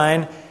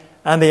Philistine,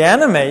 and the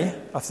enemy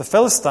of the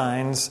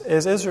Philistines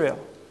is Israel.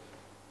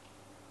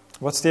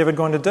 What's David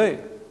going to do?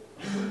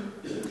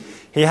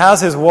 He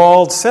has his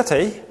walled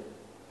city,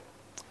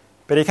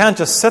 but he can't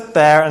just sit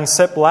there and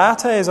sip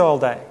lattes all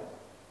day.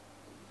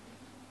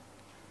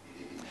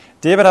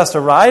 David has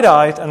to ride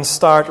out and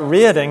start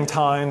raiding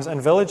towns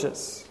and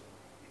villages.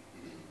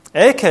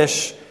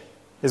 Achish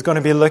is going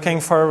to be looking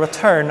for a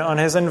return on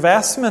his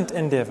investment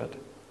in David.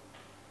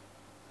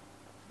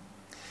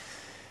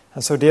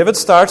 And so David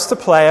starts to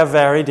play a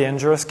very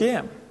dangerous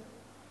game,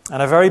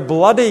 and a very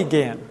bloody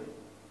game.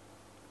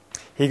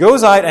 He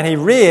goes out and he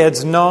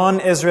raids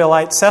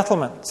non-Israelite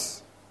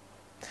settlements.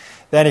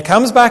 Then he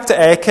comes back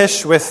to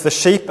Achish with the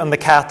sheep and the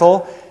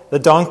cattle, the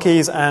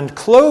donkeys and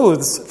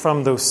clothes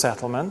from those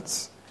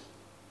settlements.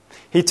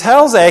 He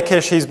tells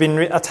Achish he's been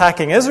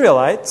attacking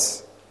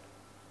Israelites.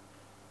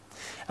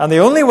 And the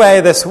only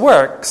way this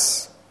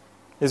works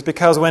is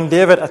because when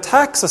David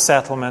attacks a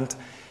settlement,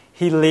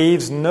 he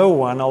leaves no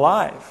one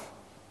alive.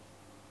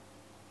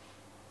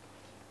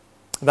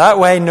 That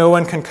way no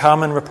one can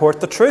come and report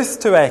the truth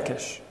to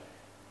Achish.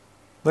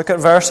 Look at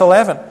verse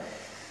 11.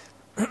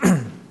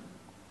 It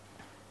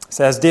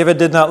says, David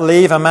did not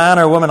leave a man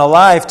or woman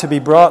alive to be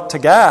brought to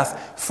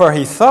Gath, for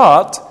he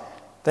thought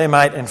they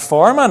might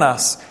inform on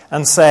us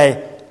and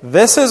say,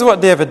 "This is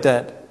what David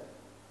did."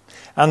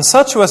 And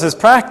such was his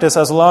practice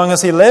as long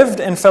as he lived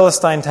in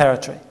Philistine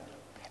territory.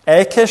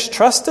 Achish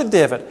trusted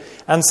David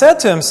and said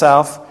to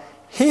himself,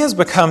 "He has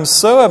become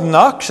so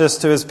obnoxious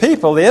to his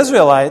people, the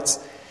Israelites,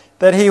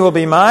 that he will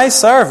be my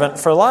servant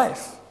for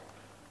life."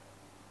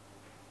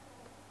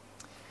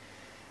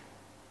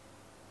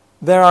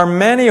 There are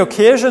many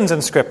occasions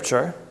in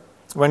Scripture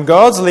when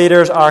God's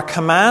leaders are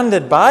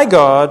commanded by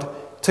God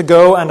to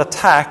go and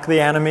attack the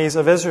enemies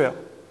of Israel.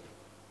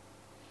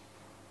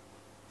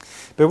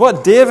 But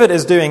what David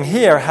is doing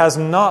here has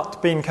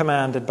not been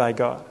commanded by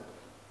God.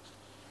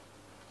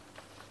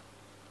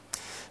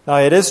 Now,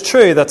 it is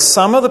true that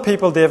some of the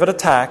people David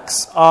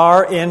attacks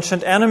are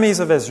ancient enemies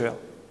of Israel.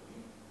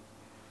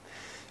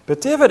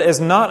 But David is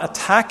not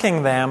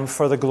attacking them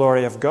for the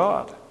glory of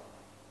God.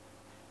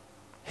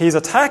 He's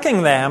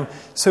attacking them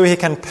so he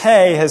can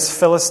pay his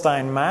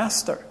Philistine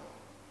master.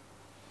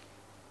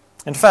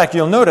 In fact,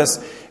 you'll notice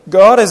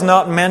God is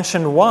not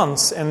mentioned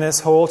once in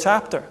this whole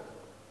chapter.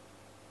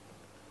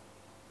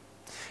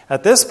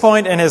 At this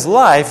point in his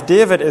life,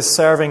 David is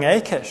serving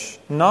Achish,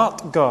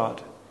 not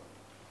God.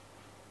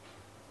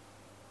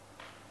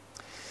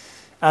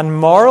 And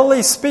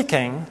morally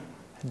speaking,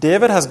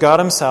 David has got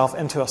himself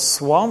into a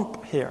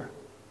swamp here.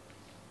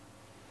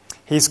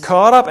 He's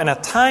caught up in a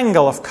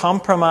tangle of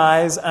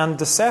compromise and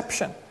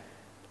deception.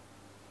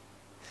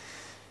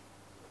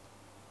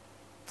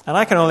 And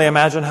I can only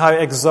imagine how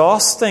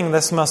exhausting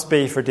this must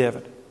be for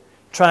David,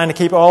 trying to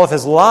keep all of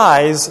his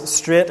lies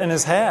straight in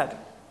his head.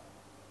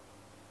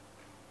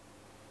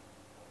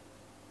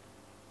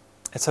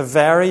 It's a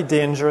very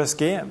dangerous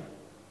game.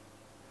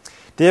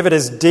 David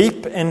is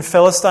deep in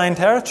Philistine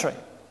territory.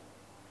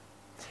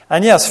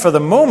 And yes, for the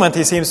moment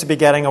he seems to be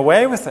getting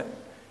away with it.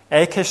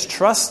 Achish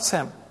trusts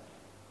him.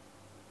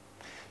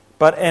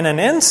 But in an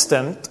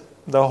instant,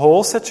 the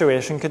whole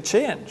situation could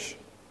change.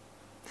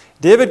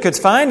 David could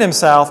find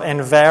himself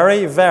in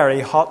very,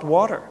 very hot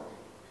water.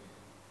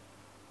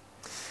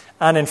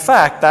 And in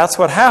fact, that's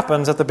what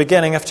happens at the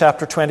beginning of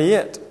chapter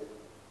 28.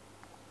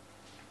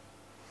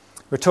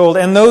 We're told,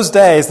 in those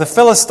days, the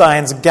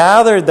Philistines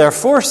gathered their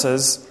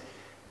forces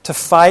to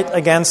fight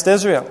against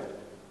Israel.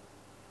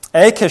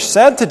 Achish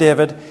said to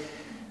David,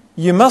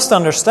 "You must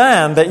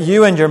understand that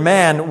you and your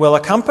men will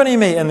accompany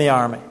me in the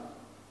army."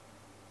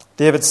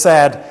 David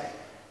said,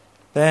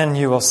 "Then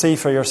you will see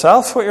for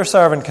yourself what your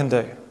servant can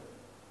do."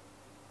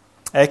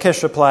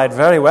 Achish replied,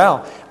 "Very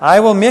well, I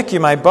will make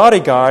you my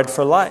bodyguard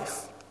for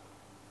life."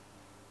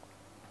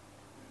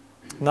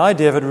 Now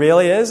David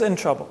really is in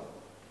trouble.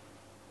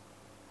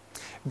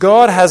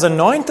 God has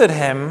anointed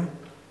him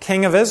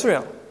king of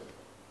Israel.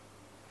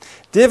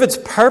 David's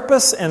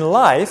purpose in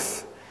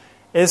life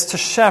is to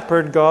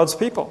shepherd God's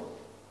people,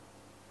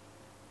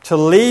 to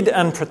lead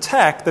and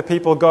protect the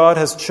people God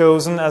has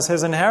chosen as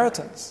his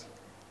inheritance.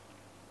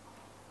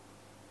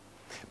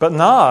 But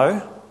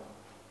now,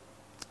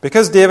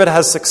 because David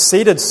has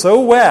succeeded so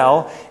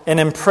well in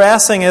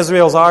impressing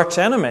Israel's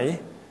archenemy,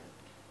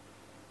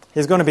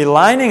 he's going to be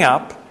lining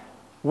up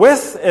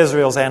with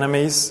Israel's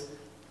enemies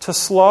to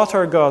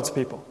slaughter God's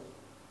people.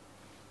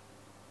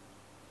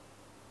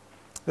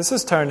 This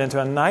has turned into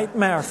a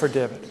nightmare for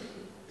David.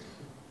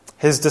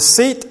 His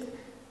deceit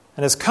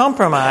and his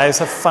compromise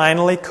have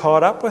finally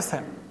caught up with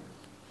him.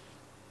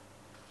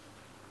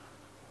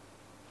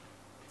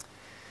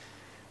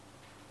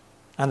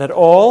 And it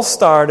all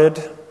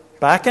started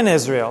back in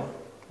Israel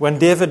when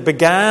David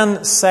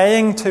began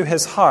saying to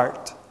his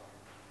heart,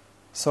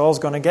 "Saul's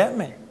going to get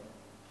me.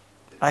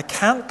 I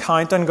can't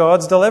count on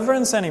God's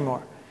deliverance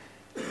anymore.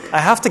 I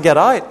have to get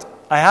out.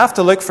 I have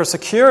to look for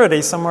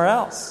security somewhere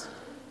else."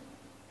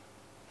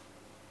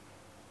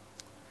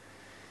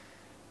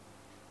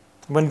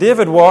 When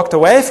David walked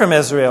away from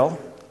Israel,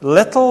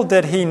 little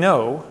did he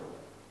know,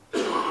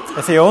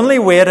 if he only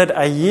waited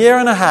a year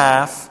and a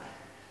half,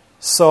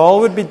 Saul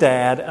would be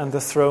dead and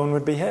the throne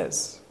would be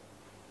his.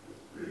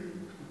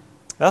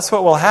 That's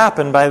what will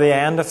happen by the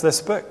end of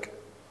this book.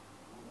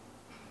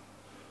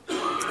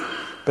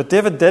 But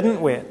David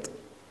didn't wait.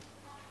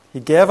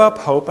 He gave up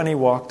hope and he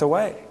walked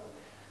away.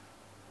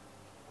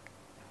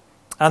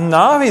 And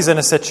now he's in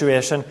a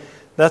situation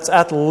that's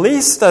at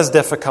least as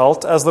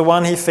difficult as the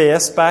one he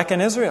faced back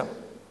in Israel.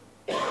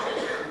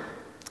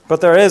 But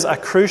there is a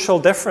crucial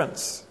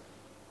difference.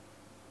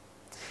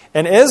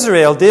 In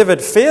Israel, David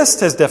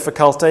faced his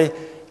difficulty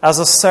as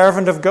a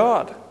servant of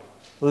God,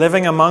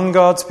 living among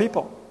God's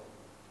people.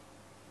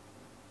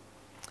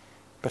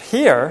 But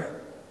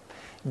here,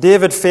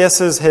 David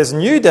faces his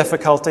new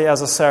difficulty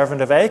as a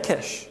servant of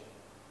Achish,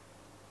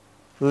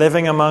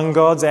 living among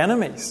God's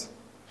enemies.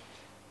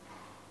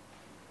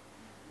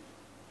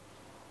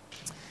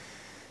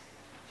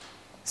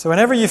 So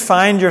whenever you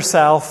find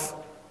yourself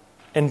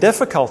in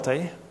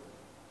difficulty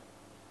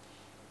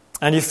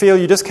and you feel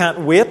you just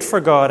can't wait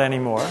for God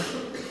anymore,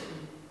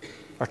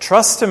 or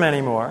trust Him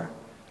anymore,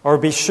 or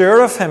be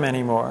sure of Him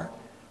anymore,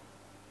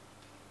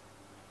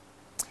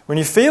 when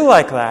you feel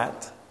like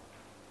that,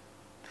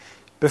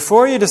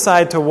 before you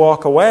decide to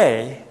walk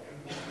away,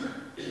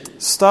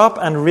 stop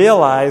and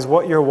realize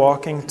what you're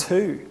walking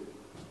to.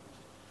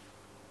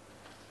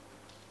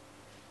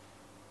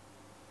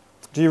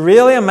 Do you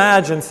really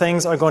imagine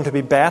things are going to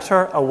be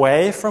better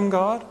away from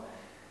God?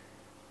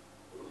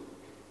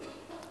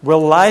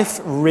 Will life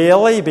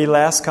really be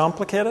less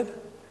complicated?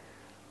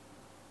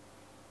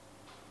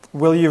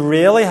 Will you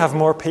really have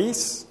more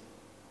peace?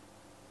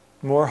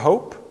 More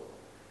hope?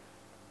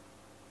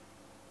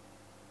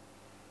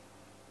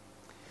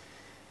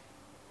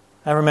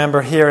 I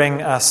remember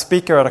hearing a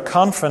speaker at a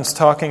conference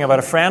talking about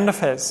a friend of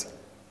his.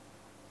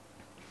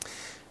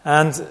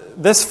 And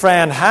this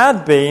friend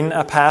had been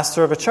a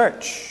pastor of a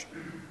church.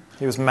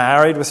 He was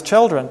married with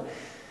children.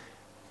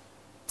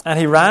 And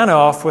he ran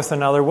off with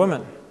another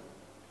woman.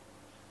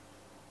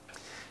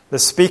 The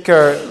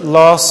speaker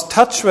lost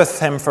touch with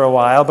him for a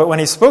while, but when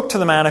he spoke to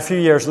the man a few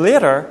years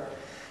later,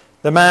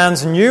 the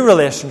man's new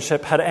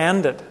relationship had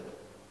ended.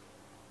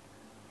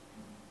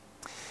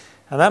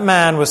 And that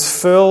man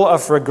was full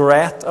of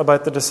regret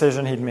about the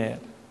decision he'd made.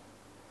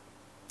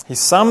 He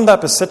summed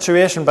up his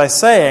situation by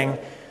saying,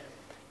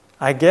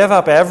 "I gave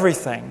up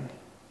everything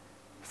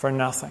for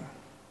nothing."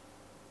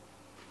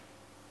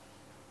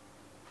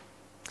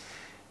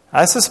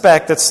 I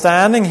suspect that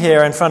standing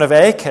here in front of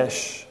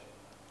Achish,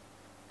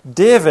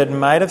 David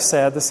might have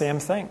said the same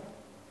thing.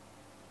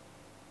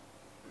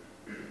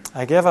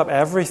 I gave up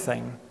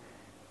everything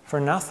for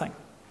nothing.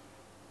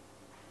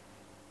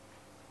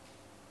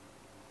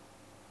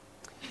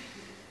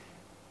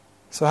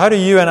 So how do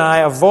you and I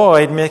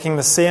avoid making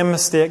the same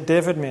mistake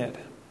David made?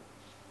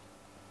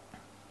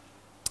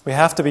 We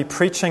have to be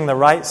preaching the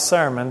right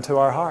sermon to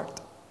our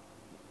heart.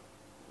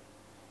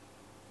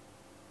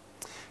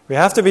 We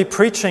have to be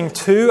preaching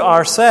to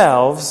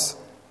ourselves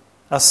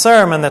a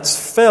sermon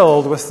that's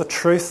filled with the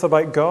truth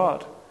about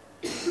God,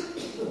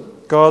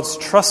 God's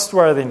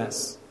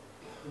trustworthiness,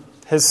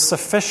 His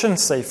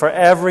sufficiency for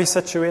every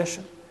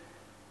situation.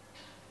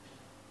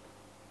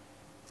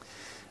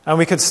 And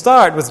we could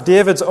start with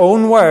David's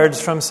own words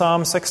from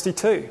Psalm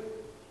 62.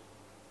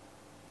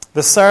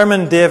 The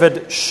sermon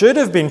David should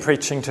have been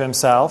preaching to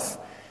himself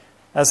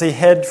as he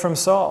hid from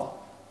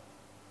Saul.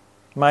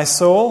 My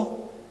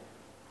soul,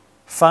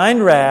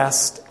 find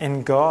rest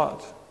in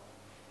God.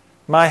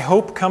 My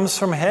hope comes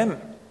from Him.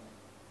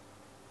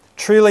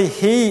 Truly,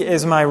 He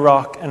is my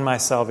rock and my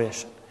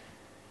salvation.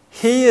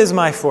 He is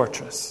my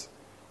fortress.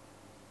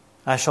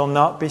 I shall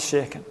not be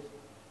shaken.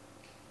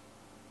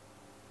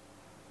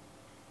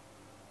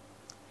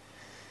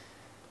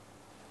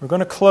 We're going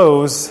to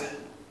close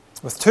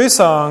with two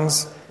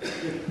songs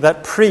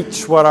that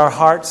preach what our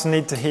hearts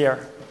need to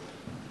hear.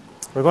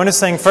 We're going to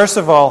sing, first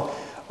of all,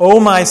 O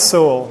my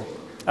soul,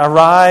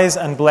 arise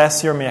and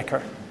bless your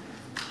Maker.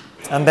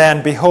 And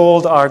then,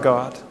 behold our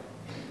God.